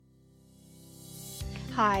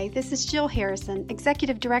Hi, this is Jill Harrison,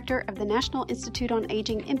 Executive Director of the National Institute on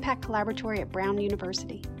Aging IMPACT Collaboratory at Brown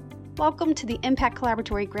University. Welcome to the IMPACT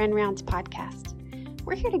Collaboratory Grand Rounds podcast.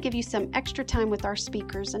 We're here to give you some extra time with our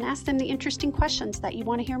speakers and ask them the interesting questions that you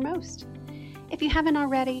want to hear most. If you haven't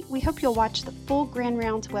already, we hope you'll watch the full Grand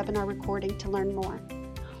Rounds webinar recording to learn more.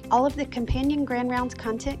 All of the companion Grand Rounds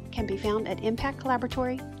content can be found at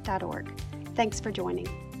impactcollaboratory.org. Thanks for joining.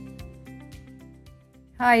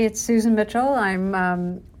 Hi, it's Susan Mitchell.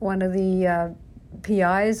 I'm one of the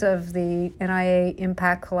PIs of the NIA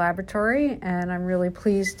IMPACT Collaboratory, and I'm really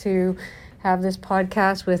pleased to have this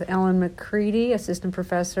podcast with Ellen McCreedy, Assistant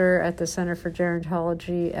Professor at the Center for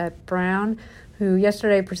Gerontology at Brown, who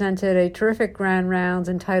yesterday presented a terrific Grand Rounds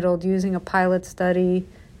entitled Using a Pilot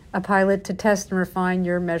to Test and Refine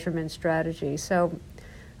Your Measurement Strategy. So,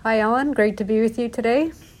 hi Ellen, great to be with you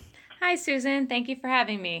today. Hi Susan, thank you for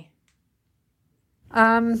having me.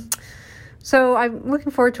 So I'm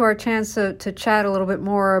looking forward to our chance to chat a little bit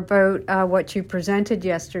more about what you presented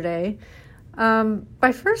yesterday.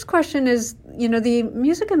 My first question is, the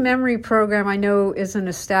Music and Memory program I know is an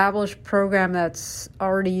established program that's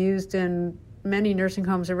already used in many nursing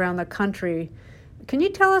homes around the country. Can you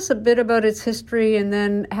tell us a bit about its history and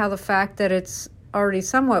then how the fact that it's already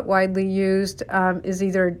somewhat widely used is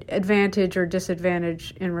either advantage or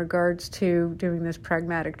disadvantage in regards to doing this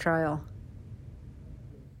pragmatic trial?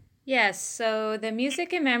 Yes, so the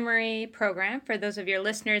Music and Memory program, for those of your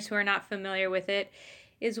listeners who are not familiar with it,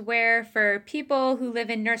 is where for people who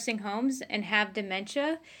live in nursing homes and have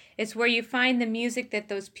dementia, it's where you find the music that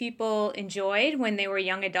those people enjoyed when they were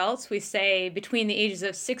young adults. We say between the ages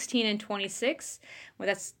of 16 and 26. Well,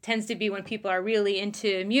 that tends to be when people are really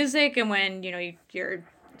into music and when, you're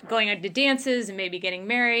going out to dances and maybe getting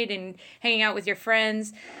married and hanging out with your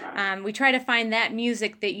friends. We try to find that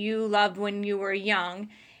music that you loved when you were young.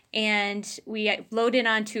 And we load it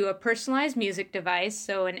onto a personalized music device,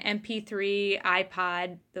 so an MP3,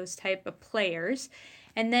 iPod, those type of players.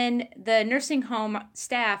 And then the nursing home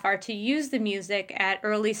staff are to use the music at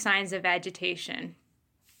early signs of agitation.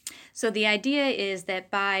 So the idea is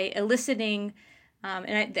that by eliciting,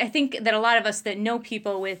 and I think that a lot of us that know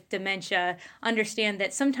people with dementia understand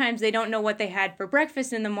that sometimes they don't know what they had for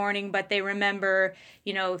breakfast in the morning, but they remember,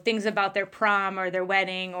 things about their prom or their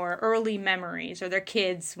wedding or early memories or their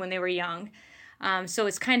kids when they were young. So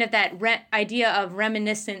it's kind of that idea of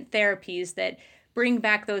reminiscent therapies that bring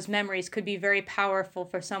back those memories could be very powerful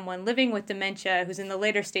for someone living with dementia who's in the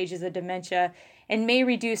later stages of dementia and may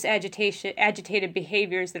reduce agitated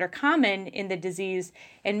behaviors that are common in the disease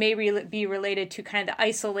and may be related to kind of the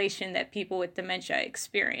isolation that people with dementia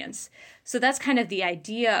experience. So that's kind of the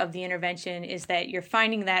idea of the intervention, is that you're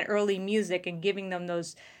finding that early music and giving them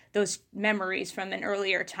those memories from an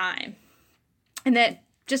earlier time. And that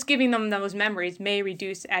just giving them those memories may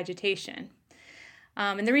reduce agitation.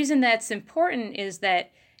 And the reason that's important is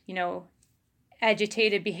that,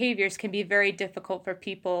 agitated behaviors can be very difficult for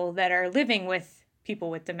people that are living with people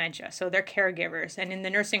with dementia, so they're caregivers. And in the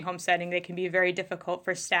nursing home setting, they can be very difficult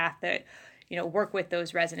for staff that, work with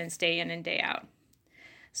those residents day in and day out.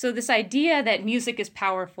 So this idea that music is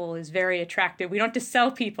powerful is very attractive. We don't have to sell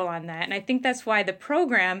people on that. And I think that's why the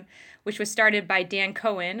program, which was started by Dan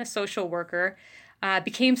Cohen, a social worker,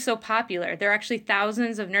 became so popular. There are actually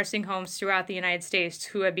thousands of nursing homes throughout the United States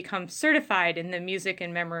who have become certified in the Music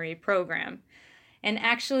and Memory program. And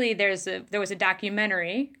actually, there was a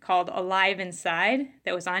documentary called Alive Inside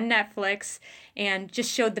that was on Netflix and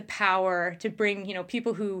just showed the power to bring,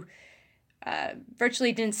 people who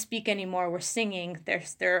virtually didn't speak anymore were singing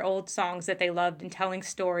their old songs that they loved and telling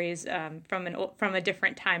stories from a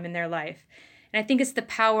different time in their life. And I think it's the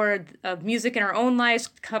power of music in our own lives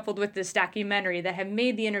coupled with this documentary that have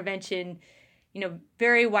made the intervention,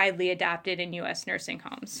 very widely adopted in U.S. nursing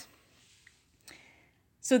homes.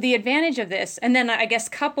 So the advantage of this, and then I guess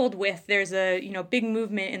coupled with there's a big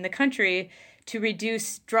movement in the country to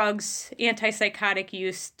reduce drugs, antipsychotic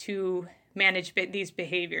use to manage these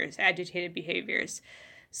behaviors, agitated behaviors.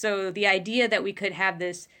 So the idea that we could have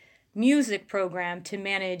this music program to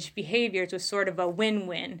manage behaviors was sort of a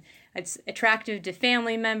win-win. It's attractive to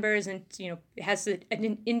family members and it has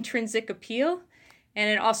an intrinsic appeal, and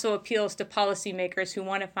it also appeals to policymakers who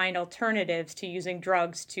want to find alternatives to using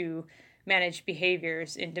drugs to manage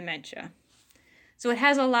behaviors in dementia. So it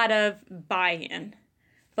has a lot of buy-in,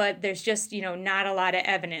 but there's just not a lot of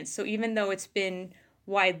evidence. So even though it's been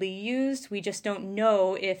widely used, we just don't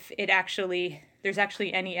know if there's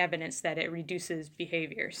actually any evidence that it reduces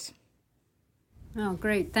behaviors. Oh,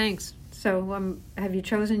 great. Thanks. So have you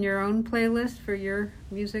chosen your own playlist for your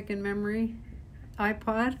Music and Memory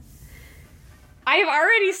iPod? I've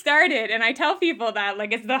already started, and I tell people that,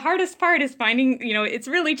 like, it's the hardest part is finding, it's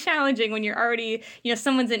really challenging when you're already,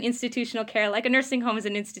 someone's in institutional care, like a nursing home is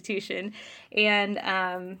an institution.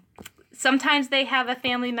 And sometimes they have a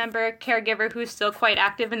family member, caregiver who's still quite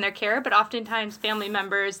active in their care, but oftentimes family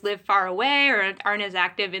members live far away or aren't as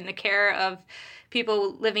active in the care of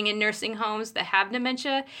people living in nursing homes that have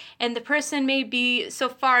dementia. And the person may be so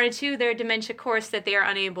far into their dementia course that they are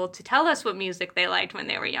unable to tell us what music they liked when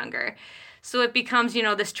they were younger. So it becomes,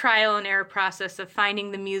 this trial and error process of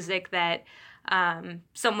finding the music that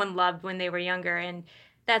someone loved when they were younger. And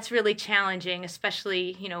that's really challenging,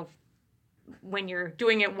 especially, when you're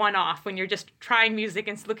doing it one-off, when you're just trying music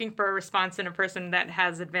and looking for a response in a person that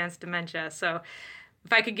has advanced dementia. So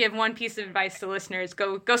if I could give one piece of advice to listeners,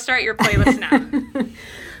 go start your playlist now.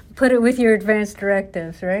 Put it with your advanced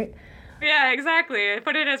directives, right? Yeah, exactly.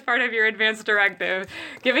 Put it as part of your advanced directive.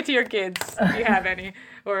 Give it to your kids, if you have any,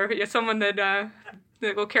 or someone that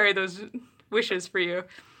will carry those wishes for you.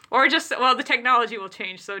 Or just, the technology will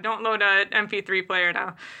change, so don't load an MP3 player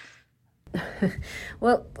now.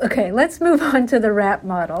 Well, okay, let's move on to the RAP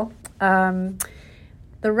model.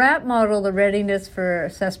 The RAP model, the Readiness for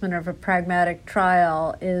Assessment of a Pragmatic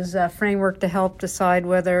Trial, is a framework to help decide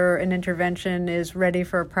whether an intervention is ready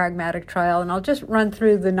for a pragmatic trial. And I'll just run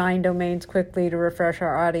through the 9 domains quickly to refresh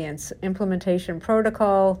our audience: implementation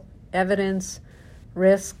protocol, evidence,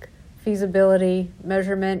 risk, feasibility,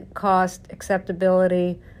 measurement, cost,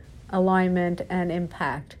 acceptability, alignment, and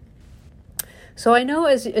impact. So I know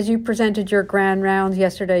as you presented your grand rounds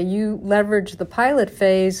yesterday, you leveraged the pilot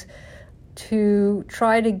phase to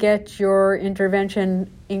try to get your intervention,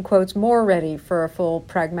 in quotes, more ready for a full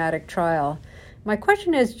pragmatic trial. My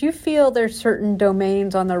question is, do you feel there's certain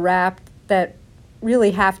domains on the RAP that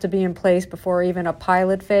really have to be in place before even a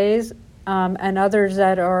pilot phase, and others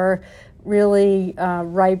that are really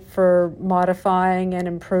ripe for modifying and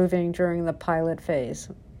improving during the pilot phase?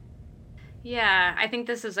 Yeah, I think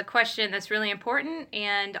this is a question that's really important,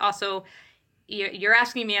 and also you're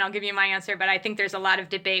asking me and I'll give you my answer, but I think there's a lot of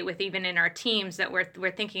debate with even in our teams that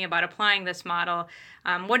we're thinking about applying this model.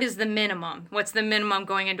 What is the minimum? What's the minimum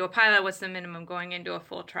going into a pilot? What's the minimum going into a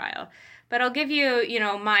full trial? But I'll give you,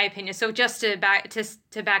 my opinion. So just to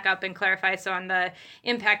back up and clarify, so on the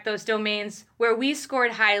impact, those domains where we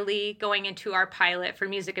scored highly going into our pilot for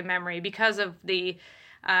music and memory because of the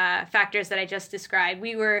factors that I just described,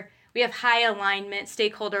 we have high alignment,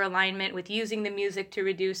 stakeholder alignment with using the music to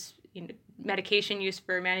reduce medication use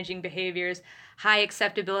for managing behaviors, high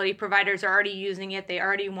acceptability, providers are already using it, they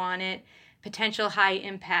already want it, potential high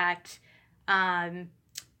impact,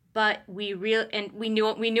 but we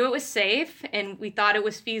knew it was safe and we thought it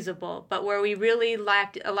was feasible, but where we really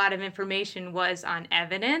lacked a lot of information was on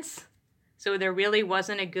evidence. So there really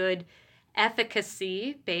wasn't a good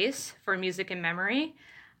efficacy base for music and memory,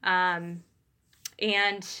 and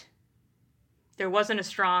there wasn't a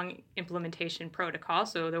strong implementation protocol,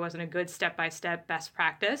 so there wasn't a good step-by-step best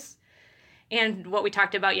practice. And what we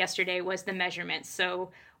talked about yesterday was the measurements. So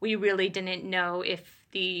we really didn't know if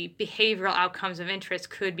the behavioral outcomes of interest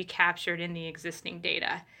could be captured in the existing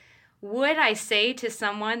data. Would I say to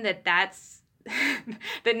someone that that's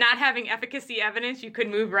that not having efficacy evidence, you could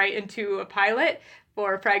move right into a pilot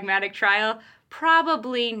for a pragmatic trial?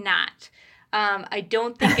 Probably not. I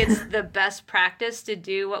don't think it's the best practice to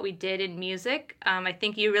do what we did in music. I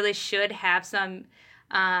think you really should have some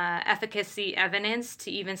efficacy evidence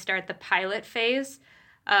to even start the pilot phase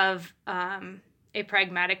of a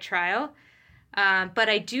pragmatic trial. But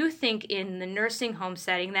I do think in the nursing home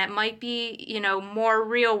setting that might be, more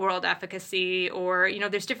real world efficacy, or,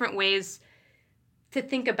 there's different ways to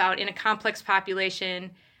think about in a complex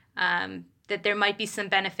population that there might be some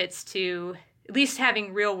benefits to at least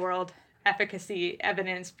having real world efficacy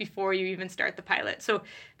evidence before you even start the pilot. So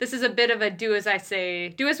this is a bit of a do as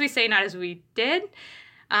we say, not as we did.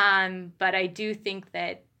 But I do think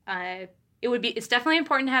that it's definitely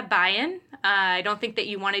important to have buy-in. I don't think that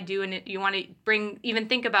you want to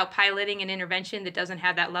think about piloting an intervention that doesn't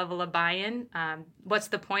have that level of buy-in. What's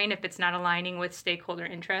the point if it's not aligning with stakeholder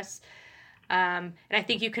interests? And I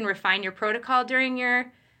think you can refine your protocol during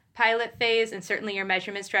your pilot phase and certainly your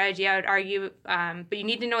measurement strategy, I would argue, but you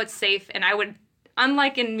need to know it's safe. And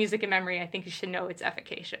unlike in music and memory, I think you should know it's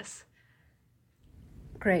efficacious.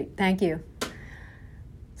 Great, thank you.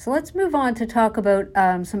 So let's move on to talk about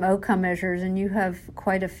some outcome measures, and you have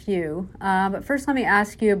quite a few. But first, let me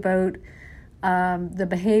ask you about the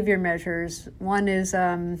behavior measures. One is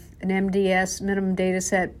an MDS, minimum data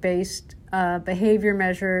set based behavior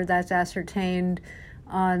measure that's ascertained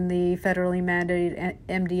on the federally mandated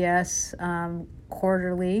MDS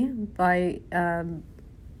quarterly by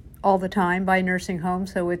all the time by nursing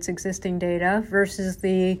homes, so it's existing data, versus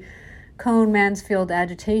the Cohen-Mansfield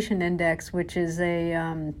Agitation Index, which is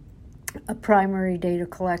a primary data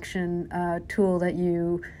collection tool that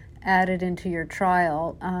you added into your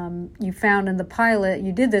trial. You found in the pilot,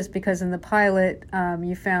 you did this because in the pilot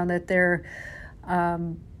you found that there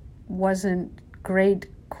wasn't great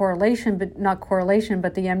correlation, but not correlation,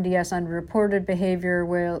 but the MDS underreported behavior,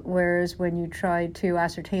 whereas when you tried to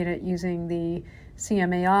ascertain it using the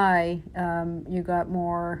CMAI, you got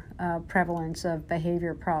more prevalence of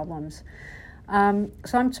behavior problems.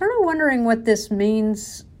 So I'm sort of wondering what this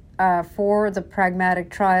means for the pragmatic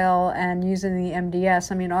trial and using the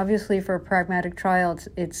MDS. I mean, obviously for a pragmatic trial,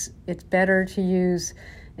 it's better to use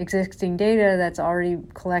existing data that's already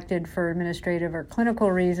collected for administrative or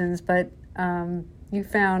clinical reasons, but you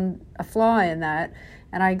found a flaw in that.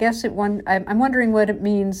 And I guess I'm wondering what it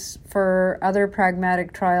means for other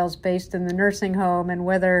pragmatic trials based in the nursing home, and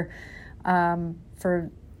whether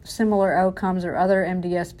for similar outcomes or other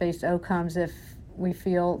MDS-based outcomes, if we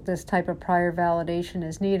feel this type of prior validation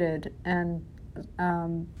is needed. And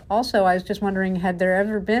also, I was just wondering, had there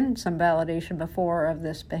ever been some validation before of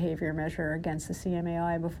this behavior measure against the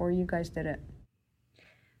CMAI before you guys did it?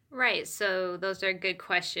 Right, so those are good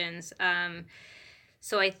questions.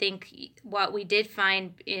 So I think what we did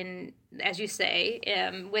find in, as you say,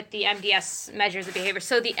 with the MDS measures of behavior.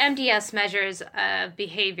 So the MDS measures of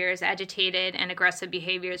behaviors, agitated and aggressive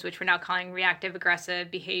behaviors, which we're now calling reactive aggressive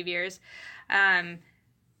behaviors. The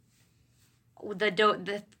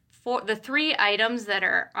three items that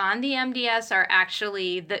are on the MDS are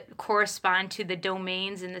actually that correspond to the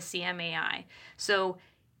domains in the CMAI. So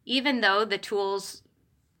even though the tools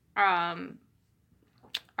are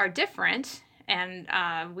different, and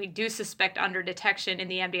we do suspect underdetection in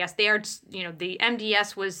the MDS, they are, the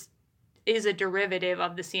MDS is a derivative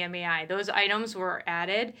of the CMAI. Those items were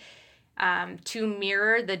added to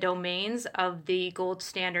mirror the domains of the gold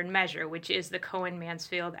standard measure, which is the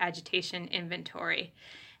Cohen-Mansfield Agitation Inventory.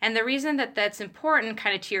 And the reason that that's important,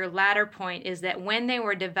 kind of to your latter point, is that when they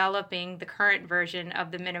were developing the current version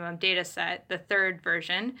of the minimum data set, the third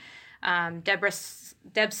version, Deb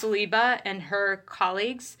Saliba and her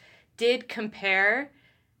colleagues did compare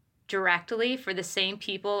directly for the same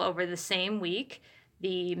people over the same week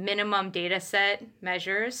the minimum data set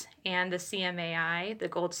measures and the CMAI, the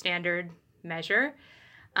gold standard measure.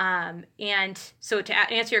 And so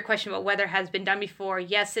to answer your question about whether it has been done before,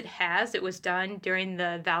 yes, it has. It was done during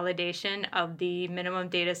the validation of the minimum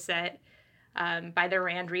data set by the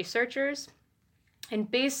RAND researchers. And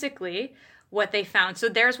basically what they found, so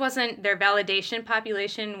their validation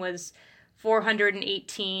population was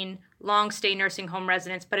 418 long-stay nursing home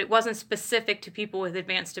residents, but it wasn't specific to people with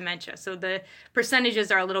advanced dementia. So the percentages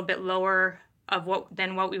are a little bit lower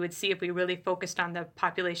than what we would see if we really focused on the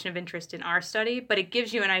population of interest in our study. But it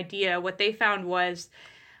gives you an idea. What they found was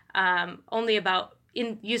only about,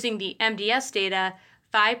 in using the MDS data,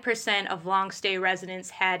 5% of long-stay residents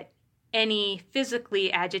had any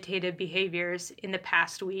physically agitated behaviors in the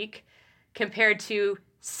past week, compared to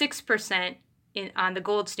 6% on the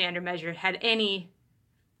gold standard measure had any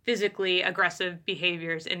physically aggressive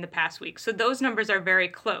behaviors in the past week. So those numbers are very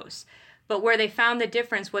close. But where they found the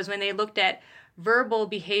difference was when they looked at verbal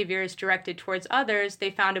behaviors directed towards others, they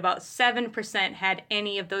found about 7% had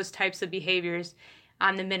any of those types of behaviors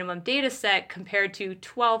on the minimum data set, compared to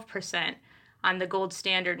 12% on the gold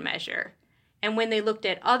standard measure. And when they looked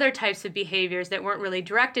at other types of behaviors that weren't really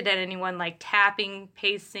directed at anyone, like tapping,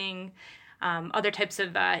 pacing, other types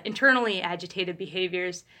of internally agitated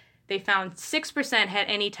behaviors, they found 6% had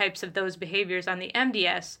any types of those behaviors on the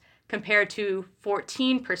MDS, compared to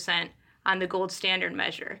 14% on the gold standard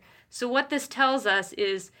measure. So what this tells us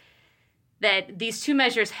is that these two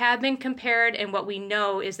measures have been compared, and what we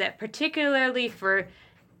know is that particularly for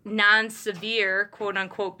non-severe,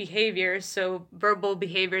 quote-unquote, behaviors, so verbal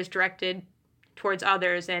behaviors directed towards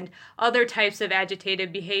others and other types of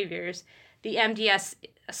agitated behaviors, the MDS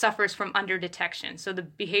suffers from underdetection. So the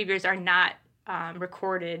behaviors are not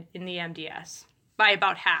recorded in the MDS by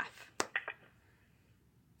about half.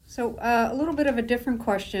 So a little bit of a different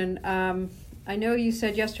question. I know you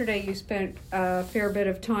said yesterday you spent a fair bit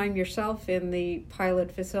of time yourself in the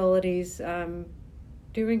pilot facilities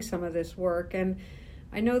doing some of this work, and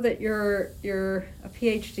I know that you're a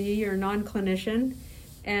PhD, you're a non-clinician,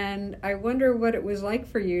 and I wonder what it was like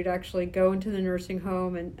for you to actually go into the nursing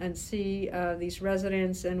home and see these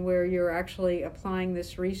residents, and where you're actually applying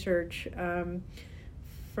this research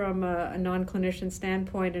from a non-clinician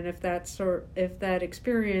standpoint, and if that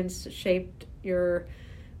experience shaped your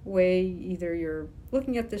way, either you're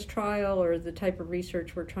looking at this trial or the type of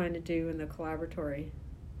research we're trying to do in the collaboratory.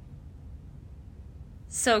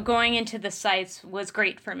 So going into the sites was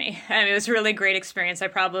great for me. I mean, it was a really great experience.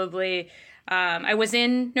 I was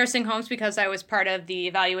in nursing homes because I was part of the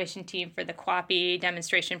evaluation team for the QAPI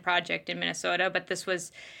demonstration project in Minnesota. But this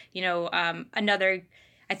was, another,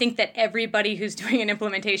 I think that everybody who's doing an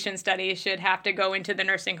implementation study should have to go into the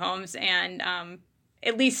nursing homes and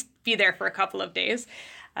at least be there for a couple of days.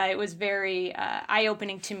 It was very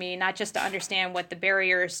eye-opening to me, not just to understand what the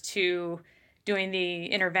barriers to doing the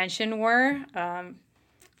intervention were.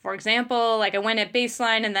 For example, like I went at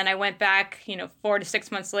baseline and then I went back, 4 to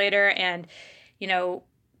 6 months later, and,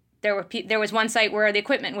 there was one site where the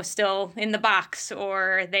equipment was still in the box,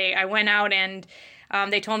 or I went out and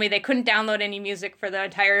they told me they couldn't download any music for the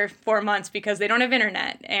entire 4 months because they don't have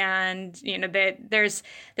internet. And,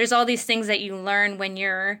 there's all these things that you learn when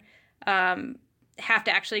you're, have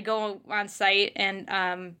to actually go on site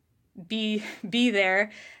and be there,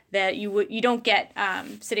 that you don't get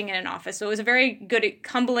sitting in an office. So it was a very good,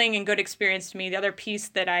 humbling and good experience to me. The other piece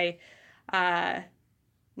that I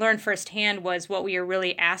learned firsthand was what we are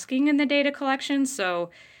really asking in the data collection. So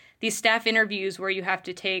these staff interviews where you have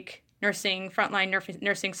to take frontline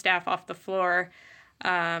nursing staff off the floor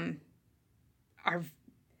are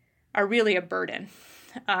really a burden.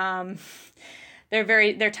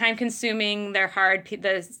 They're time consuming. They're hard.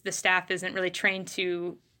 The staff isn't really trained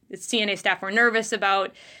to. The CNA staff were nervous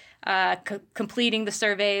about completing the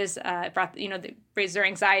surveys. They raised their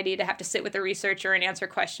anxiety to have to sit with the researcher and answer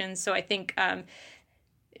questions. So I think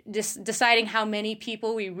just deciding how many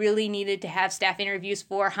people we really needed to have staff interviews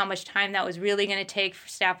for, how much time that was really going to take for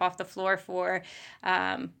staff off the floor for,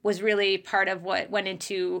 was really part of what went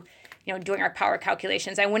into doing our power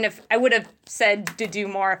calculations. I would have said to do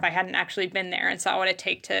more if I hadn't actually been there and saw what it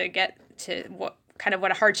take to get to what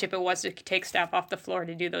a hardship it was to take staff off the floor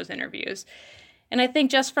to do those interviews. And I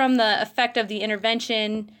think just from the effect of the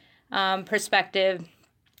intervention perspective,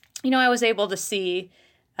 I was able to see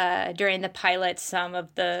during the pilot some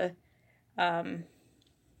of the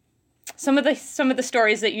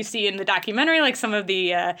stories that you see in the documentary, like some of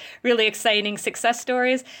the really exciting success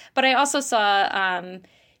stories. But I also saw,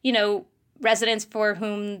 residents for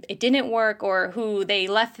whom it didn't work, or who they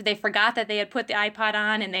forgot that they had put the iPod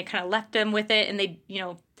on and they kind of left them with it. And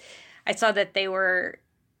I saw that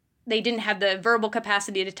they didn't have the verbal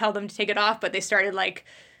capacity to tell them to take it off, but they started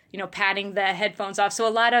patting the headphones off. So a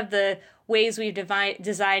lot of the ways we've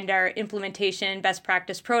designed our implementation best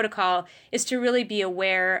practice protocol is to really be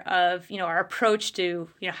aware of, our approach to,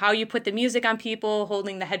 how you put the music on people,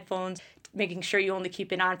 holding the headphones, making sure you only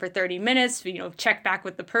keep it on for 30 minutes, check back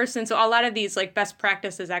with the person. So a lot of these best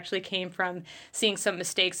practices actually came from seeing some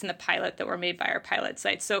mistakes in the pilot that were made by our pilot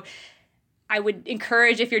sites. So I would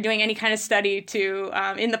encourage, if you're doing any kind of study, to,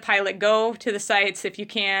 in the pilot, go to the sites if you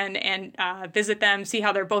can and visit them, see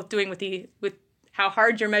how they're both doing with how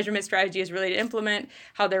hard your measurement strategy is really to implement,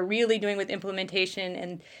 how they're really doing with implementation,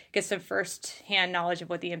 and get some first-hand knowledge of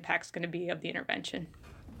what the impact's going to be of the intervention.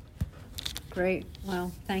 Great.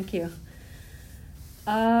 Well, thank you.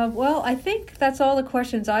 Well, I think that's all the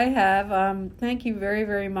questions I have. Thank you very,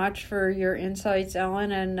 very much for your insights,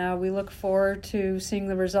 Ellen, and we look forward to seeing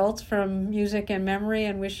the results from music and memory,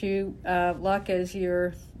 and wish you luck as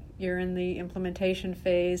you're in the implementation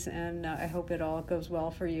phase, and I hope it all goes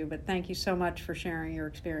well for you. But thank you so much for sharing your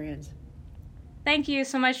experience. Thank you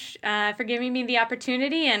so much for giving me the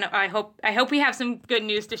opportunity, and I hope we have some good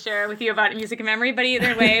news to share with you about music and memory. But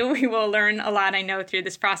either way, we will learn a lot, I know, through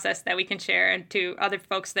this process that we can share, and to other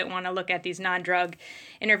folks that want to look at these non-drug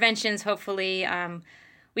interventions. Hopefully,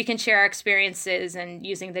 we can share our experiences and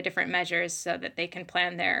using the different measures so that they can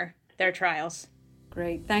plan their trials.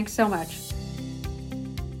 Great. Thanks so much.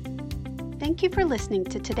 Thank you for listening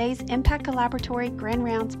to today's IMPACT Collaboratory Grand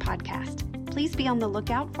Rounds podcast. Please be on the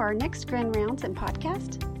lookout for our next Grand Rounds and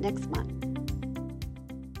podcast next month.